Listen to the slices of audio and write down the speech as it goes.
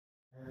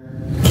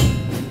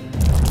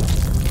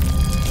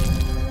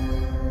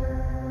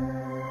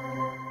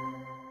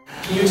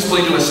Can you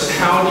explain to us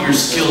how your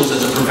skills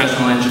as a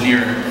professional engineer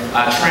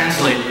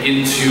translate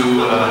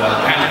into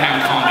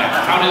hand-to-hand combat?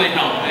 How do they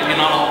help, in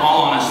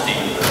all honesty?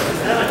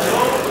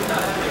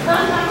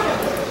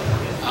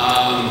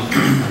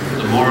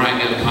 The more I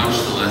get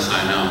punched, the less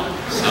I know.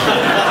 So.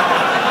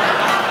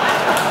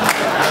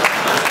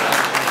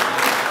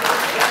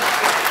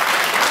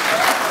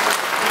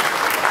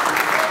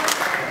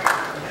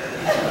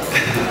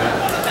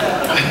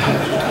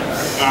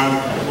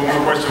 One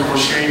more question for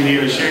Shane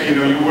here. Shane,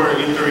 you were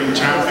interim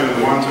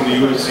champion once in the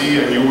UFC,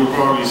 and you were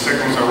probably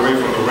seconds away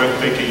from the red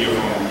taking you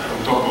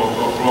from top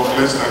of Brock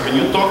Lesnar. Can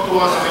you talk to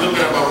us a little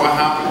bit about what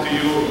happened to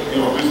you?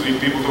 Obviously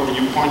people thought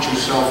you punched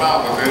yourself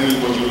out, but then it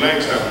was your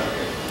legs that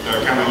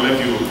kind of left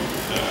you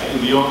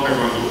in the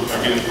octagon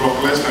against Brock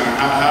Lesnar.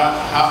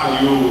 How have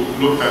you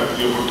looked at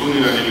the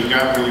opportunity that you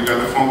got when you got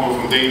the phone call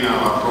from Dana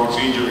about Brock's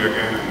injury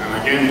again, and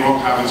again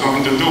Brock having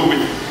something to do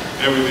with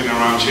everything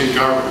around Shane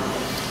Carwin?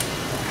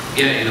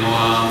 Yeah,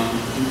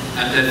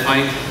 at that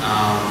fight,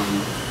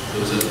 it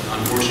was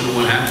unfortunate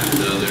what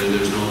happened.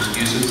 There's no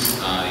excuses.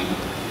 I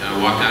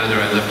walked out of there,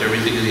 I left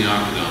everything in the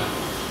octagon.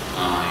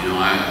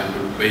 I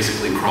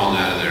basically crawled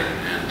out of there.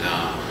 And,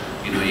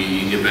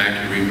 you get back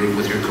and regroup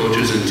with your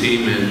coaches and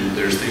team, and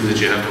there's things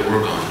that you have to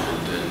work on.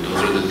 And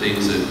those are the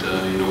things that,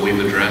 we've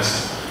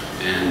addressed.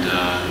 And,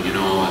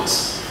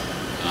 it's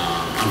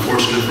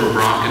unfortunate for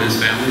Brock and his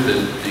family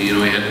that, he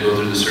had to go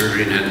through the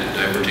surgery and had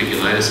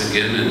diverticulitis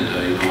again,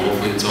 and,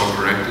 hopefully it's all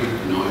corrected.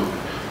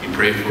 You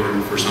pray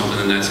for something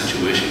in that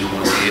situation. You don't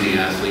want to see any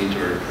athlete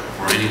or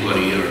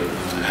anybody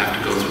have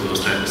to go through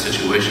those type of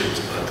situations.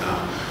 But,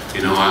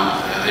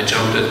 I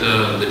jumped at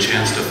the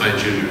chance to fight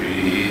Junior.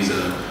 He's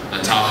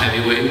a top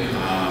heavyweight.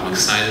 I'm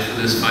excited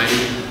for this fight,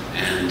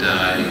 and,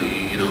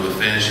 the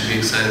fans should be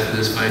excited for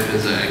this fight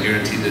because I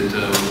guarantee that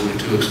we're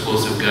two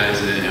explosive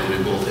guys and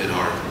we both hit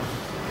hard.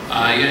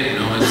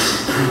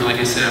 It's like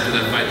I said, after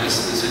that fight,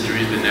 this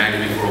injury's been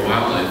nagging me for a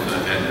while.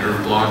 I've had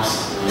nerve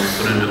blocks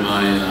put into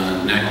my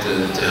neck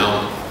to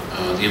help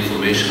the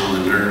inflammation on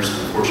the nerves.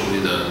 Unfortunately,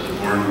 the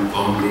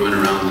bone grew in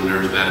around the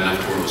nerves bad enough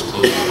to where it was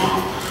closing them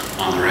off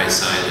on the right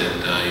side,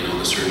 and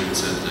the surgeon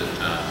said that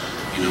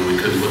we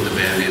couldn't put the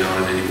Band-Aid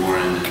on it anymore,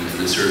 and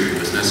the surgery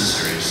was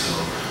necessary. So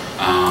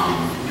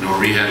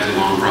rehab's a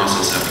long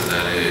process after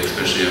that,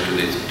 especially after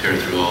they tear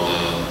through all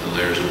the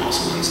layers of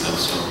muscle and stuff.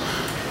 So.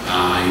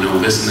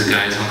 Missing the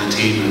guys on the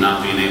team and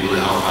not being able to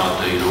help out,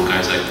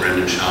 guys like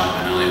Brendan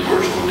Schaub and L.A.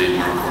 Marshall and Nate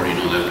Marquardt,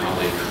 that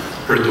probably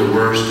hurt the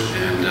worst.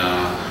 And,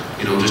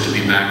 just to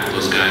be back with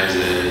those guys,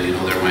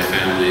 they're my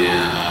family.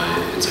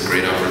 It's a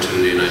great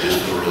opportunity, and I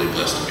just feel really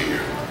blessed to be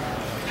here.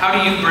 How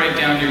do you break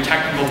down your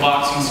technical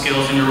boxing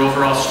skills and your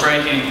overall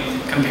striking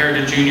compared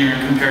to Junior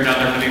and compared to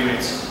other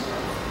heavyweights?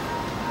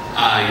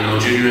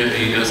 Junior,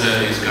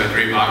 he's got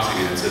great boxing.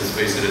 Let's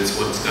face it, it's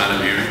what's got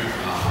him here.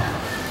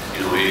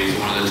 He's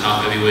one of the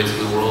top heavyweights in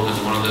the world and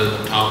one of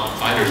the top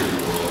fighters in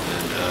the world.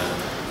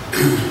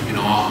 And,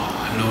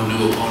 I'm no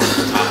new opponent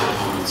to top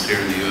opponents here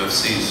in the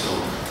UFC. So,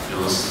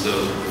 this is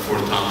the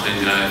fourth top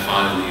 10 guy I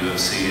fought in the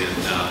UFC.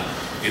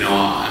 And,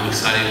 I'm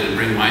excited to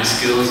bring my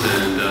skills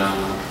and,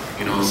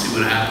 see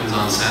what happens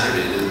on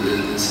Saturday.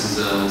 This is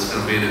it's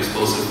going to be an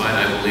explosive fight.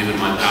 I believe in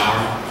my power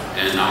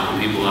and knocking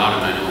people out,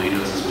 and I know he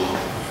does as well.